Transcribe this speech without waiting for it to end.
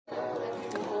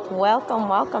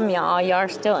Welcome, y'all. Y'all are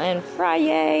still in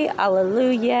Friday.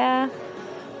 Hallelujah.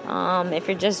 If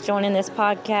you're just joining this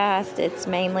podcast, it's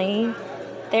mainly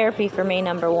therapy for me,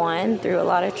 number one, through a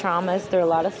lot of traumas, through a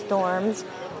lot of storms,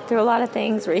 through a lot of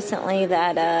things recently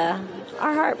that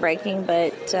are heartbreaking,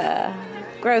 but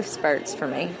growth spurts for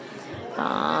me.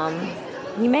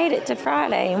 You made it to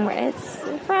Friday, and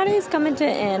Friday's coming to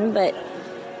an end, but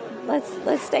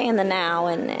let's stay in the now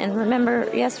and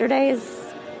remember yesterday is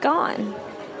gone.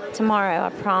 Tomorrow, I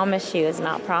promise you, is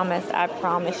not promised. I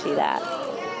promise you that.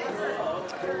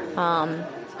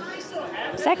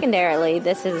 Secondarily,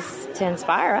 this is to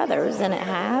inspire others, and it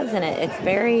has, and it's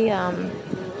very,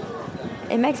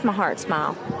 it makes my heart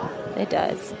smile. It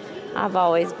does. I've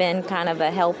always been kind of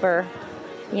a helper,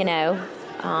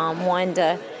 one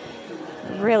to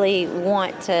really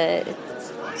want to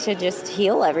just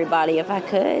heal everybody if I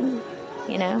could,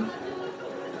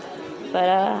 But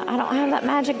I don't have that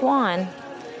magic wand.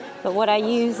 But what I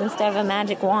use instead of a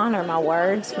magic wand are my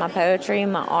words, my poetry,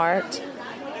 my art,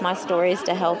 my stories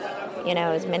to help,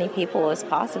 as many people as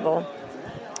possible.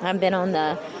 I've been on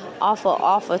the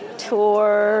awful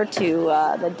tour to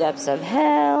the depths of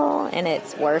hell, and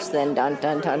it's worse than dun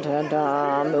dun dun dun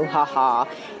dun, moo-ha-ha.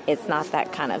 It's not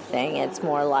that kind of thing. It's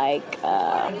more like,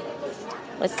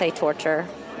 let's say, torture.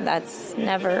 That's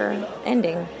never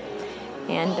ending.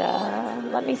 And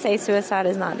let me say suicide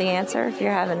is not the answer. If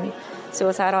you're having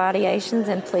suicidal ideations,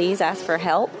 and please ask for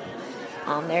help.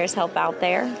 There's help out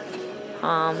there.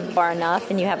 Far enough,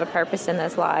 and you have a purpose in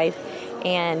this life.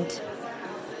 And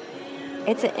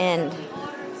it's an end.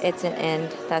 It's an end.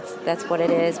 That's what it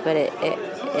is, but it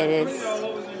is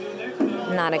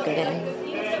not a good end.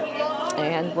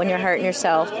 And when you're hurting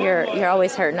yourself, you're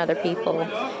always hurting other people.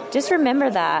 Just remember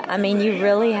that. I mean, you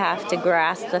really have to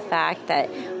grasp the fact that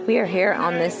we are here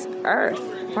on this earth.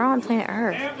 We're on planet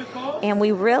Earth. And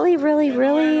we really, really,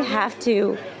 really have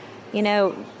to,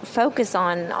 focus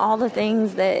on all the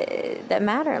things that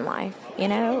matter in life,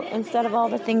 instead of all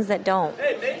the things that don't.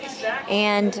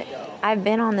 And I've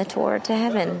been on the tour to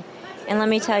heaven. And let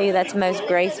me tell you, that's the most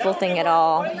graceful thing at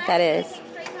all. That is.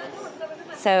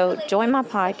 So join my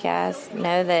podcast.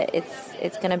 Know that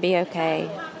it's going to be okay.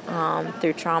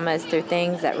 Through traumas, through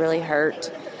things that really hurt.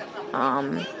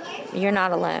 You're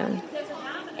not alone.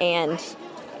 And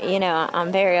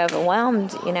I'm very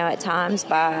overwhelmed, at times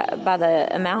by the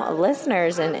amount of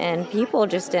listeners and people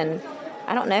just since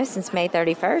May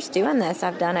 31st doing this.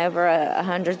 I've done over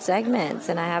 100 segments,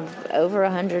 and I have over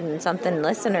 100 and something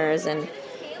listeners, and,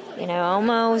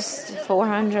 almost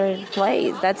 400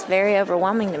 plays. That's very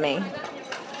overwhelming to me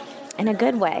in a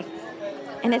good way.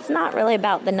 And it's not really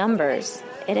about the numbers.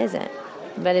 It isn't.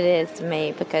 But it is to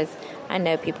me, because I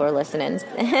know people are listening,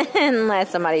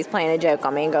 unless somebody's playing a joke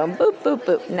on me and going, boop, boop,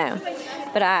 boop. No.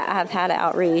 But I've had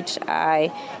outreach.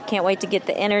 I can't wait to get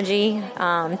the energy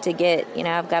to get,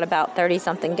 I've got about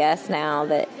 30-something guests now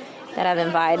that I've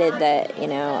invited that,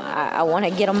 I want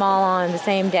to get them all on the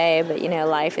same day. But,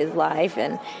 life is life.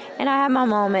 And I have my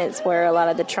moments where a lot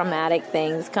of the traumatic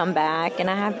things come back, and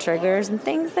I have triggers and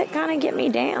things that kind of get me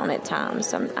down at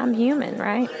times. I'm human,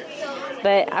 right?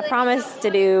 But I promise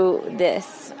to do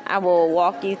this. I will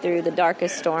walk you through the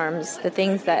darkest storms, the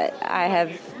things that I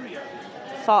have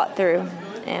fought through,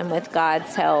 and with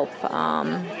God's help,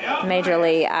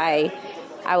 majorly, I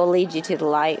will lead you to the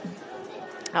light.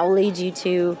 I will lead you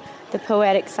to the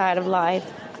poetic side of life.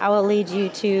 I will lead you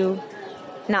to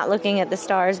not looking at the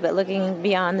stars, but looking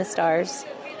beyond the stars.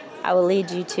 I will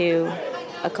lead you to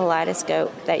a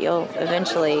kaleidoscope that you'll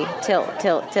eventually tilt.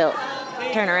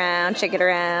 Turn around, shake it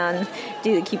around,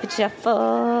 do the Cupid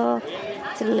shuffle,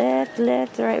 to the left,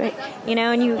 the right,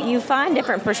 and you find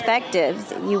different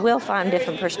perspectives. You will find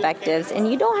different perspectives,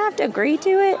 and you don't have to agree to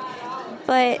it,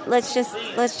 but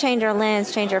let's change our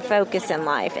lens, change our focus in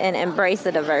life, and embrace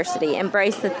the diversity,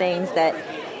 embrace the things that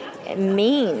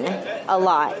mean a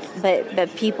lot,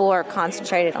 but people are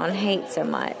concentrated on hate so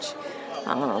much.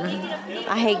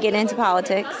 I hate getting into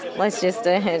politics. Let's just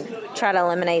try to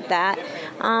eliminate that.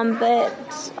 But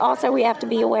also we have to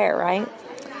be aware, right?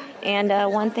 And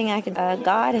one thing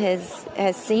God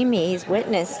has seen me. He's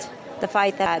witnessed the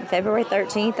fight that I had. February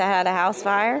 13th, I had a house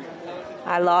fire.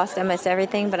 I lost almost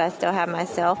everything, but I still have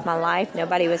myself, my life.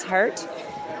 Nobody was hurt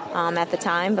at the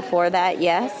time. Before that,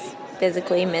 yes,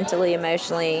 physically, mentally,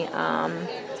 emotionally.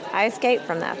 I escaped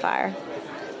from that fire.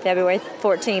 February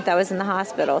 14th, I was in the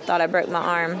hospital. Thought I broke my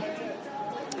arm.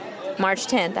 March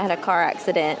 10th, I had a car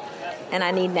accident, and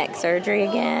I need neck surgery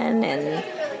again. And,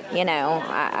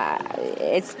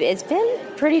 it's been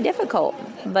pretty difficult.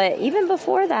 But even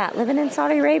before that, living in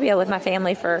Saudi Arabia with my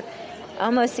family for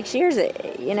almost 6 years,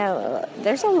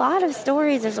 there's a lot of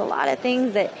stories. There's a lot of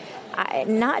things that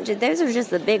those are just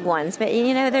the big ones, but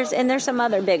there's some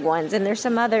other big ones, and there's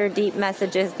some other deep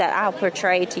messages that I'll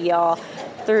portray to y'all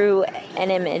through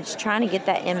an image, trying to get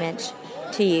that image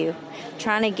to you,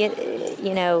 trying to get,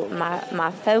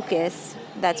 my focus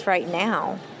that's right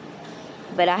now.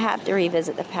 But I have to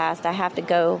revisit the past. I have to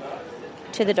go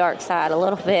to the dark side a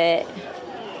little bit,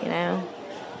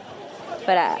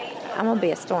 but I'm going to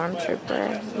be a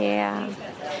stormtrooper. Yeah.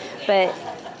 But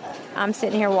I'm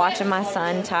sitting here watching my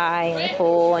son tie in the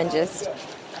pool and just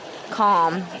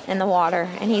calm in the water.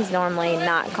 And he's normally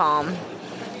not calm,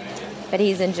 but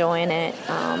he's enjoying it.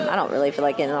 I don't really feel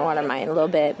like getting in the water in a little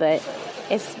bit, but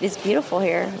it's beautiful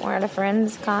here. We're at a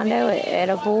friend's condo at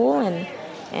a pool,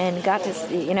 and got to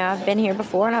see, I've been here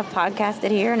before and I've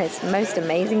podcasted here, and it's the most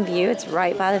amazing view. It's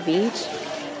right by the beach.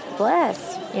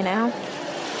 Blessed,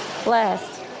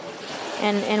 blessed.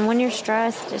 And when you're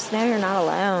stressed, just know you're not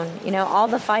alone. All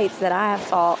the fights that I have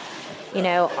fought,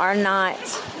 are not,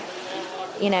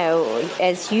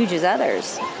 as huge as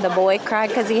others. The boy cried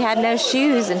because he had no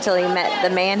shoes until he met the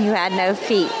man who had no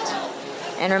feet.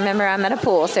 And remember, I'm at a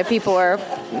pool, so people are,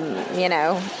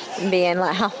 being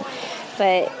loud.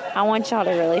 But I want y'all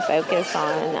to really focus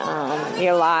on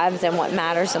your lives and what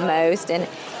matters the most. And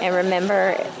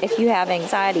remember, if you have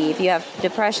anxiety, if you have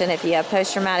depression, if you have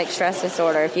post-traumatic stress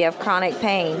disorder, if you have chronic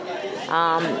pain,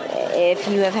 if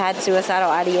you have had suicidal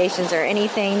ideations or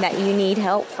anything that you need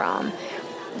help from,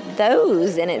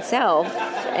 those in itself,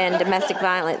 and domestic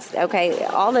violence, okay,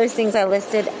 all those things I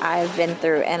listed, I've been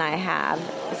through, and I have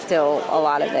still a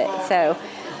lot of it. So,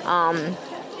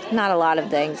 not a lot of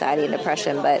the anxiety and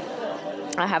depression, but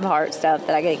I have heart stuff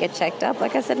that I gotta get checked up.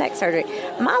 Like I said, neck surgery.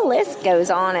 My list goes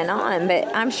on,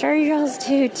 but I'm sure yours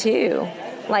do too.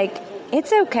 Like,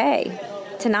 it's okay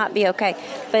to not be okay,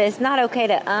 but it's not okay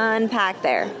to unpack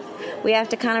there. We have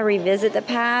to kind of revisit the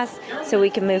past so we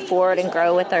can move forward and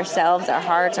grow with ourselves, our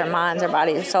hearts, our minds, our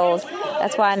bodies, our souls.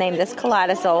 That's why I named this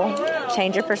Kaleidosol.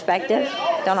 Change your perspective.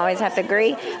 Don't always have to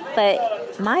agree,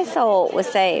 but my soul was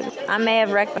saved. I may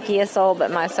have wrecked my Kia soul,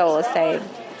 but my soul is saved.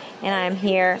 And I'm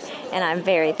here, and I'm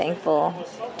very thankful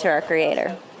to our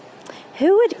Creator.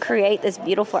 Who would create this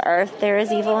beautiful earth? There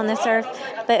is evil in this earth,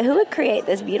 but who would create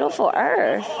this beautiful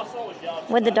earth?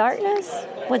 Would the darkness?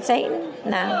 Would Satan?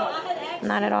 No,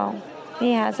 not at all.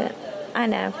 He hasn't. I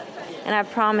know. And I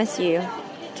promise you,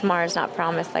 tomorrow's not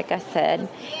promised, like I said.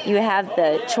 You have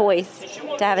the choice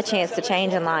to have a chance to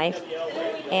change in life.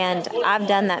 And I've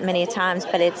done that many times,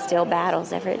 but it's still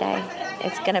battles every day.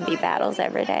 It's going to be battles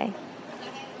every day.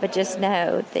 But just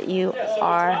know that you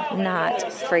are not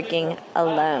freaking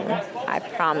alone. I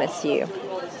promise you,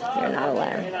 you're not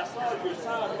alone.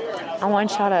 I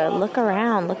want y'all to look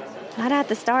around, look not at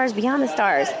the stars, beyond the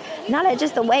stars, not at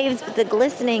just the waves, but the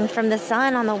glistening from the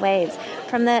sun on the waves,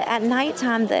 from at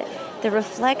nighttime, the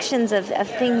reflections of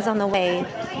things on the wave,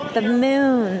 the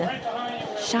moon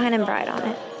shining bright on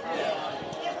it.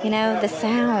 The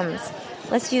sounds.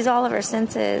 Let's use all of our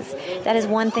senses. That is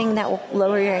one thing that will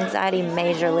lower your anxiety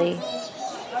majorly.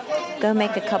 Go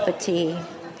make a cup of tea.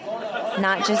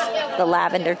 Not just the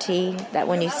lavender tea that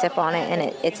when you sip on it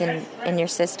and it's in your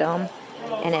system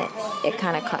and it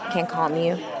kind of can calm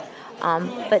you.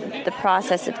 But the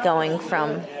process of going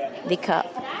from the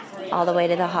cup all the way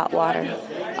to the hot water,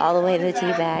 all the way to the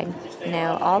tea bag,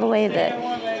 all the way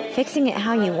to fixing it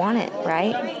how you want it,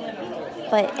 right?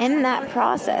 But in that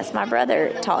process, my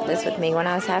brother taught this with me when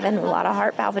I was having a lot of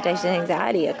heart palpitation and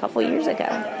anxiety a couple years ago.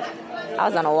 I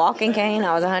was on a walking cane.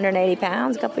 I was 180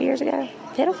 pounds a couple years ago.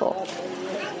 Pitiful.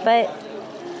 But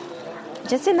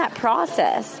just in that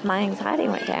process, my anxiety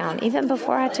went down, even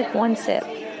before I took one sip.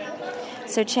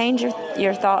 So change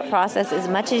your thought process as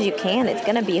much as you can. It's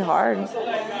going to be hard.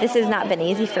 This has not been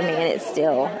easy for me, and it's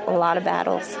still a lot of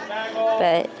battles.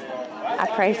 But I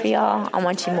pray for y'all. I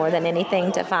want you more than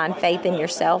anything to find faith in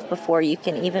yourself before you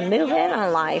can even move in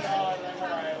on life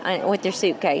with your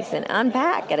suitcase and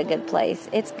unpack at a good place.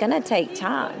 It's going to take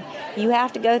time. You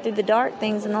have to go through the dark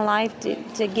things in the life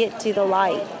to get to the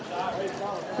light.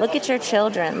 Look at your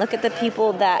children. Look at the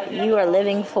people that you are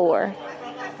living for.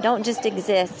 Don't just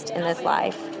exist in this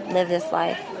life. Live this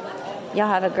life. Y'all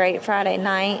have a great Friday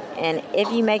night. And if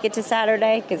you make it to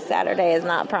Saturday, because Saturday is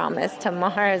not promised,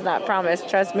 tomorrow is not promised.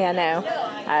 Trust me, I know.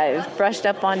 I've brushed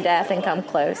up on death and come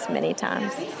close many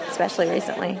times, especially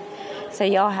recently. So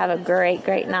y'all have a great,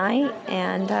 great night.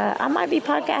 And I might be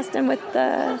podcasting with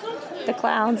the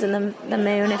clouds and the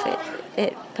moon if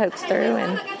it pokes through.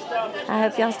 And I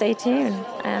hope y'all stay tuned.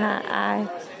 And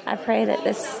I pray that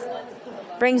this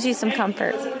brings you some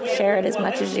comfort. Share it as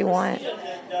much as you want.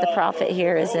 the profit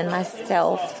here is in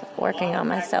myself, working on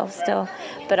myself still,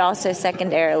 but also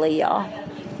secondarily, y'all.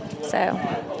 So,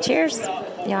 cheers.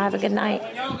 Y'all have a good night.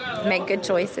 Make good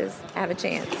choices. Have a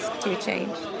chance to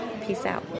change. Peace out.